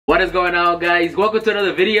What is going on, guys? Welcome to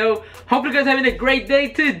another video. Hope you guys are having a great day.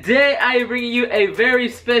 Today I am bringing you a very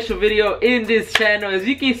special video in this channel. As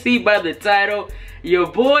you can see by the title, your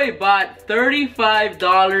boy bought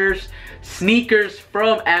 $35 sneakers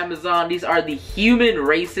from Amazon. These are the Human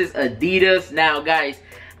Races Adidas. Now guys,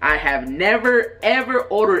 I have never ever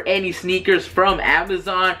ordered any sneakers from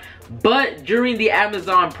Amazon, but during the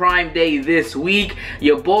Amazon Prime Day this week,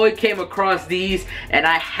 your boy came across these and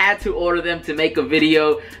I had to order them to make a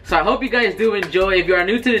video. So I hope you guys do enjoy. If you are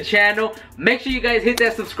new to the channel, make sure you guys hit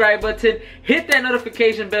that subscribe button, hit that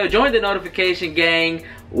notification bell, join the notification gang.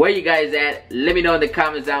 Where you guys at? Let me know in the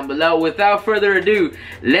comments down below. Without further ado,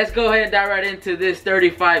 let's go ahead and dive right into this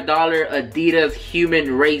 $35 Adidas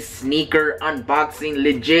Human Race sneaker unboxing.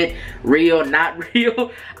 Legit, real, not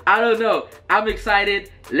real, I don't know. I'm excited.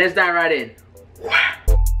 Let's dive right in.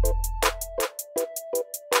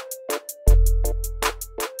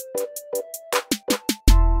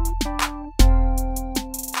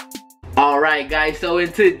 Alright guys, so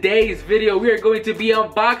in today's video we are going to be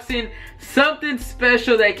unboxing something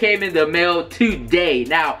special that came in the mail today.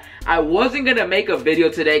 Now, I wasn't gonna make a video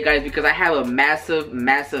today guys because I have a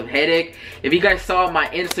massive headache. If you guys saw my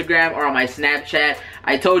Instagram or on my Snapchat,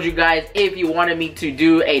 I told you guys if you wanted me to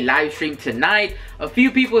do a live stream tonight. A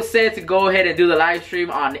few people said to go ahead and do the live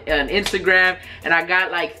stream on Instagram, and I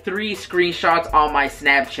got like 3 screenshots on my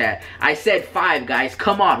Snapchat. I said 5 guys,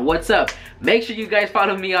 come on, what's up? Make sure you guys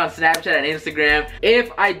follow me on Snapchat and Instagram.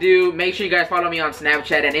 If I do, make sure you guys follow me on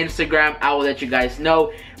Snapchat and Instagram. I will let you guys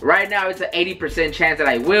know. Right now it's an 80% chance that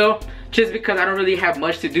I will, just because I don't really have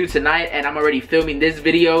much to do tonight and I'm already filming this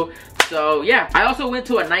video. So yeah, I also went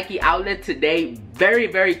to a Nike outlet today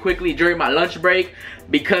very quickly during my lunch break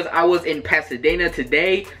because I was in Pasadena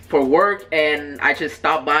today for work and I just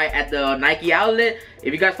stopped by at the Nike outlet.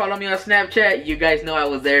 If you guys follow me on Snapchat, you guys know I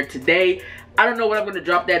was there today. I don't know when I'm going to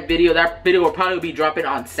drop that video. That video will probably be dropping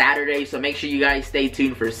on Saturday, so make sure you guys stay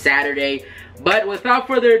tuned for Saturday. But without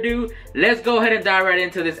further ado, let's go ahead and dive right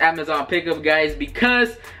into this Amazon pickup, guys,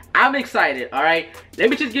 because I'm excited. Alright, let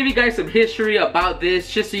me just give you guys some history about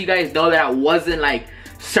this, just so you guys know that I wasn't like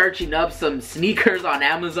searching up some sneakers on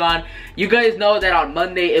Amazon. You guys know that on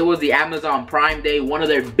Monday it was the Amazon Prime Day. One of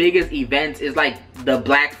their biggest events is like the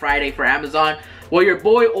Black Friday for Amazon. Well, your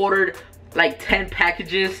boy ordered like 10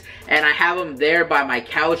 packages and I have them there by my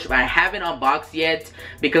couch. I haven't unboxed yet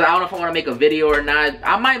because I don't know if I want to make a video or not.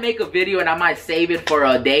 I might make a video and I might save it for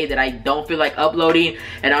a day that I don't feel like uploading,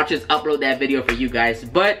 and I'll just upload that video for you guys.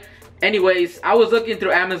 But anyways, I was looking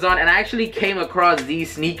through Amazon and I actually came across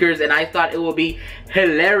these sneakers and I thought it would be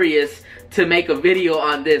hilarious to make a video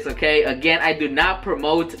on this, okay? Again, I do not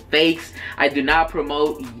promote fakes. I do not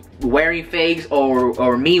promote wearing fakes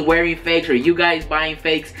or me wearing fakes or you guys buying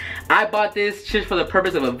fakes. I bought this just for the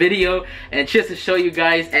purpose of a video and just to show you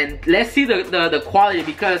guys, and let's see the quality,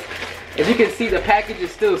 because as you can see the package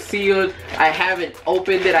is still sealed. I haven't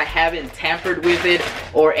opened it, I haven't tampered with it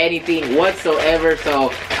or anything whatsoever,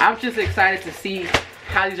 so I'm just excited to see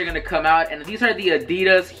how these are gonna come out. And these are the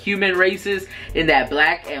Adidas Human Races in that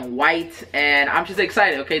black and white, and I'm just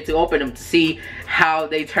excited, okay, to open them to see how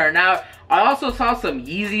they turn out. I also saw some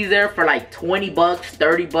Yeezys there for like 20 bucks,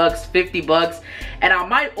 30 bucks, 50 bucks, and I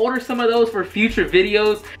might order some of those for future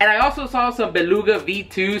videos. And I also saw some Beluga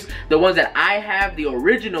V2s, the ones that I have, the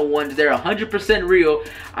original ones. They're 100% real.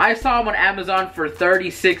 I saw them on Amazon for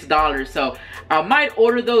 $36, so I might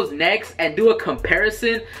order those next and do a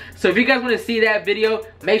comparison. So if you guys want to see that video,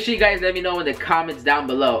 make sure you guys let me know in the comments down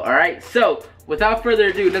below. Alright, so without further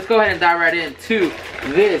ado, let's go ahead and dive right into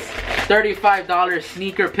this $35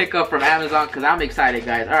 sneaker pickup from Amazon, because I'm excited,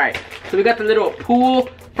 guys. Alright, so we got the little pull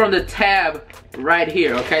from the tab right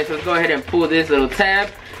here, okay? So let's go ahead and pull this little tab,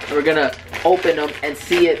 and we're gonna open them and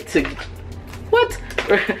see it to... What?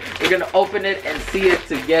 We're gonna open it and see it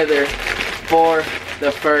together for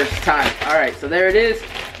the first time. Alright, so there it is.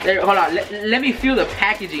 There, hold on, let me feel the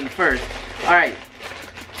packaging first. Alright,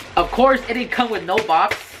 of course it didn't come with no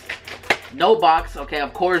box. No box, okay,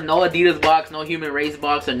 of course, no Adidas box, no Human Race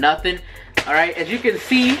box or nothing. Alright, as you can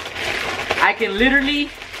see, I can literally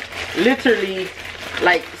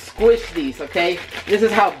like squish these, okay? This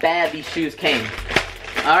is how bad these shoes came.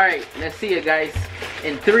 Alright, let's see it, guys.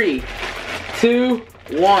 In 3, 2,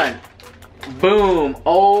 1. Boom.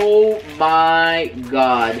 Oh my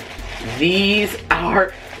god. These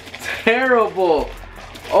are terrible.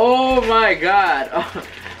 Oh my god.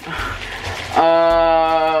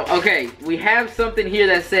 Okay, we have something here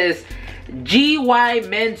that says GY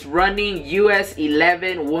men's running US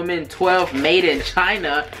 11 women 12 made in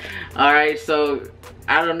China. Alright, so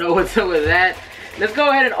I don't know what's up with that. Let's go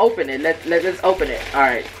ahead and open it. Let's open it.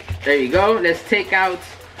 Alright, there you go. Let's take out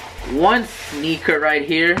one sneaker right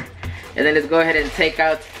here, and then let's go ahead and take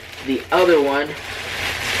out the other one,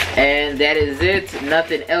 and that is it.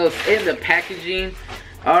 Nothing else in the packaging.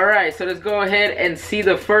 All right, so let's go ahead and see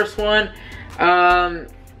the first one.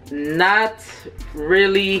 Not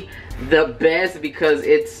really the best because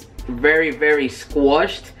it's very, very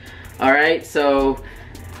squashed. All right, so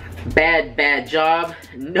bad job.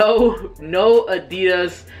 No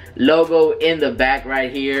Adidas logo in the back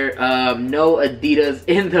right here. No Adidas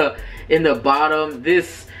in the bottom.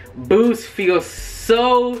 This boost feels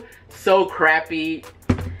so crappy.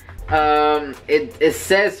 It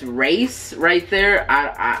says race right there.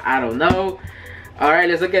 I don't know. All right,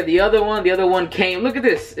 let's look at the other one. The other one came. Look at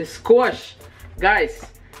this. It's squashed, guys.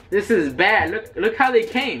 This is bad. Look how they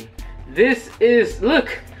came. This is,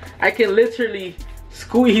 look. I can literally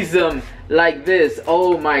squeeze them like this.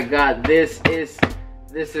 Oh my God, this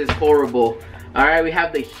is horrible. All right, we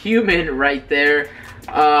have the human right there.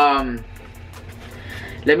 Let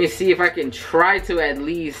me see if I can try to at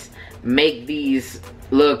least make these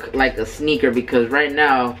look like a sneaker, because right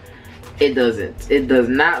now it doesn't. It does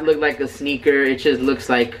not look like a sneaker. It just looks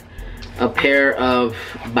like a pair of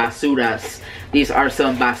basuras. These are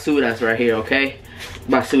some basuras right here, okay?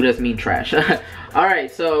 Basuras mean trash. All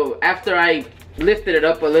right, so after I lifted it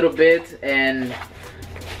up a little bit and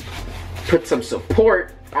put some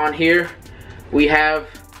support on here, we have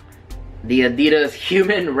the Adidas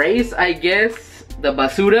human race, I guess, the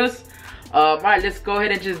basuras. All right, let's go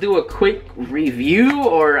ahead and just do a quick review,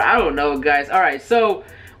 or I don't know, guys. All right, so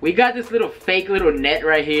we got this little fake little net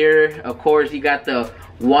right here. Of course, you got the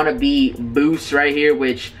wannabe boost right here,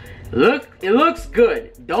 which it looks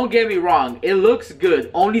good. Don't get me wrong, it looks good,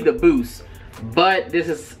 only the boost. But this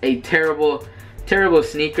is a terrible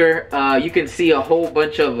sneaker. You can see a whole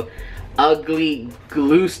bunch of ugly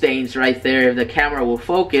glue stains right there if the camera will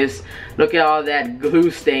focus. Look at all that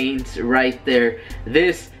glue stains right there.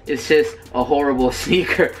 This is just a horrible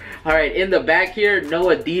sneaker. All right, in the back here, no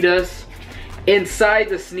Adidas. Inside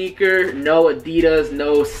the sneaker, no Adidas,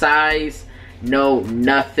 no size, no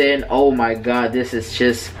nothing. Oh my God, this is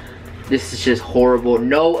just horrible.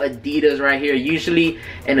 No Adidas right here. Usually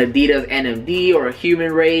an Adidas NMD or a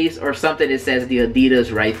human race or something that says the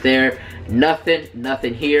Adidas right there.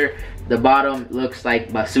 Nothing here. The bottom looks like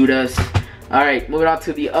basuras. All right, moving on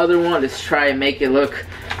to the other one. Let's try and make it look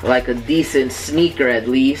like a decent sneaker at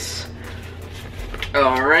least.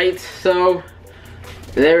 All right, so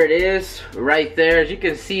there it is right there. As you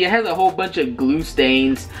can see, it has a whole bunch of glue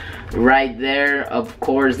stains right there. Of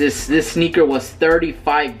course, this sneaker was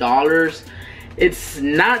 $35. It's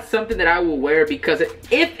not something that I will wear, because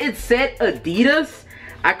if it said Adidas,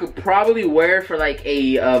 I could probably wear it for like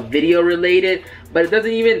a video related, but it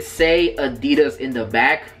doesn't even say Adidas in the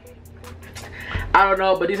back. I don't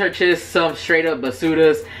know, but these are just some straight up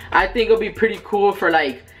basuras. I think it'll be pretty cool for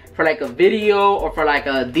like a video, or for like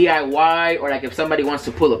a DIY, or like if somebody wants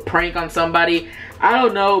to pull a prank on somebody. I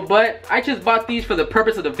don't know, but I just bought these for the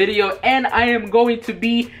purpose of the video, and I am going to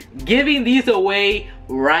be giving these away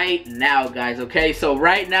right now, guys. Okay, so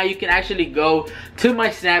right now you can actually go to my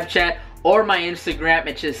Snapchat or my Instagram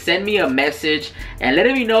and just send me a message and let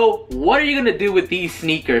me know, what are you gonna do with these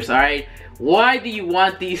sneakers? All right, why do you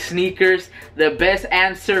want these sneakers? The best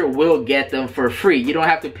answer will get them for free. You don't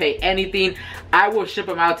have to pay anything. I will ship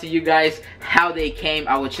them out to you guys how they came.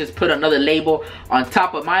 I will just put another label on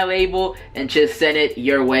top of my label and just send it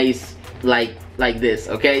your ways like this,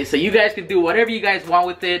 okay? So you guys can do whatever you guys want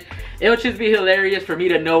with it. It'll just be hilarious for me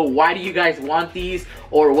to know, why do you guys want these,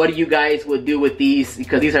 or what do you guys would do with these,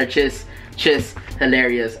 because these are just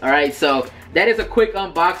hilarious. All right, so that is a quick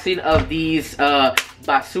unboxing of these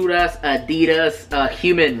basuras Adidas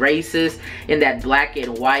human races in that black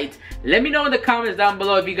and white. Let me know in the comments down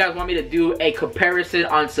below if you guys want me to do a comparison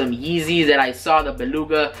on some Yeezys that I saw, the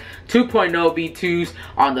Beluga 2.0 V2s,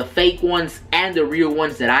 on the fake ones and the real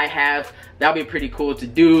ones that I have. That'll be pretty cool to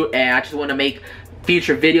do, and I just want to make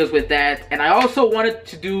future videos with that. And I also wanted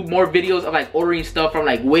to do more videos of like ordering stuff from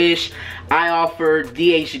like Wish, iOffer,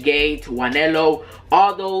 DHgate, Wanelo,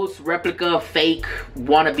 all those replica, fake,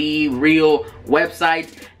 wannabe, real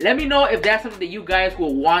websites. Let me know if that's something that you guys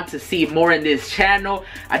will want to see more in this channel.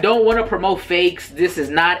 I don't want to promote fakes. This is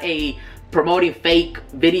not a promoting fake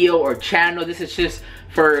video or channel. This is just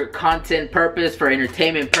for content purpose, for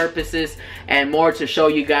entertainment purposes, and more to show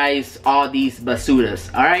you guys all these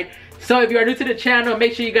basuras. All right, so if you are new to the channel,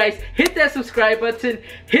 make sure you guys hit that subscribe button,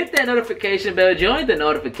 hit that notification bell, join the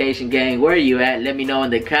notification gang. Where are you at? Let me know in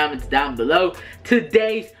the comments down below.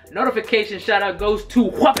 Today's notification shout out goes to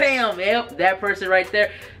Whapam. Yep, that person right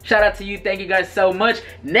there. Shout out to you. Thank you guys so much.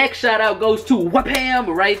 Next shout out goes to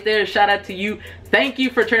Whapam right there. Shout out to you. Thank you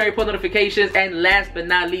for turning on your post notifications. And last but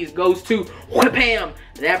not least goes to Whipam,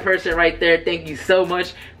 that person right there. Thank you so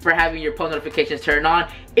much for having your post notifications turned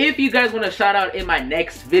on. If you guys want a shout out in my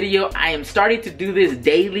next video, I am starting to do this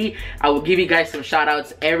daily. I will give you guys some shout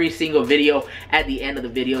outs every single video at the end of the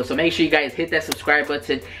video. So make sure you guys hit that subscribe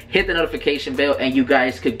button, hit the notification bell, and you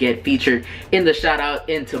guys could get featured in the shout out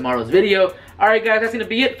in tomorrow's video. Alright guys, that's gonna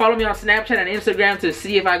be it. Follow me on Snapchat and Instagram to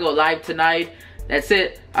see if I go live tonight. That's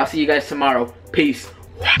it. I'll see you guys tomorrow. Peace.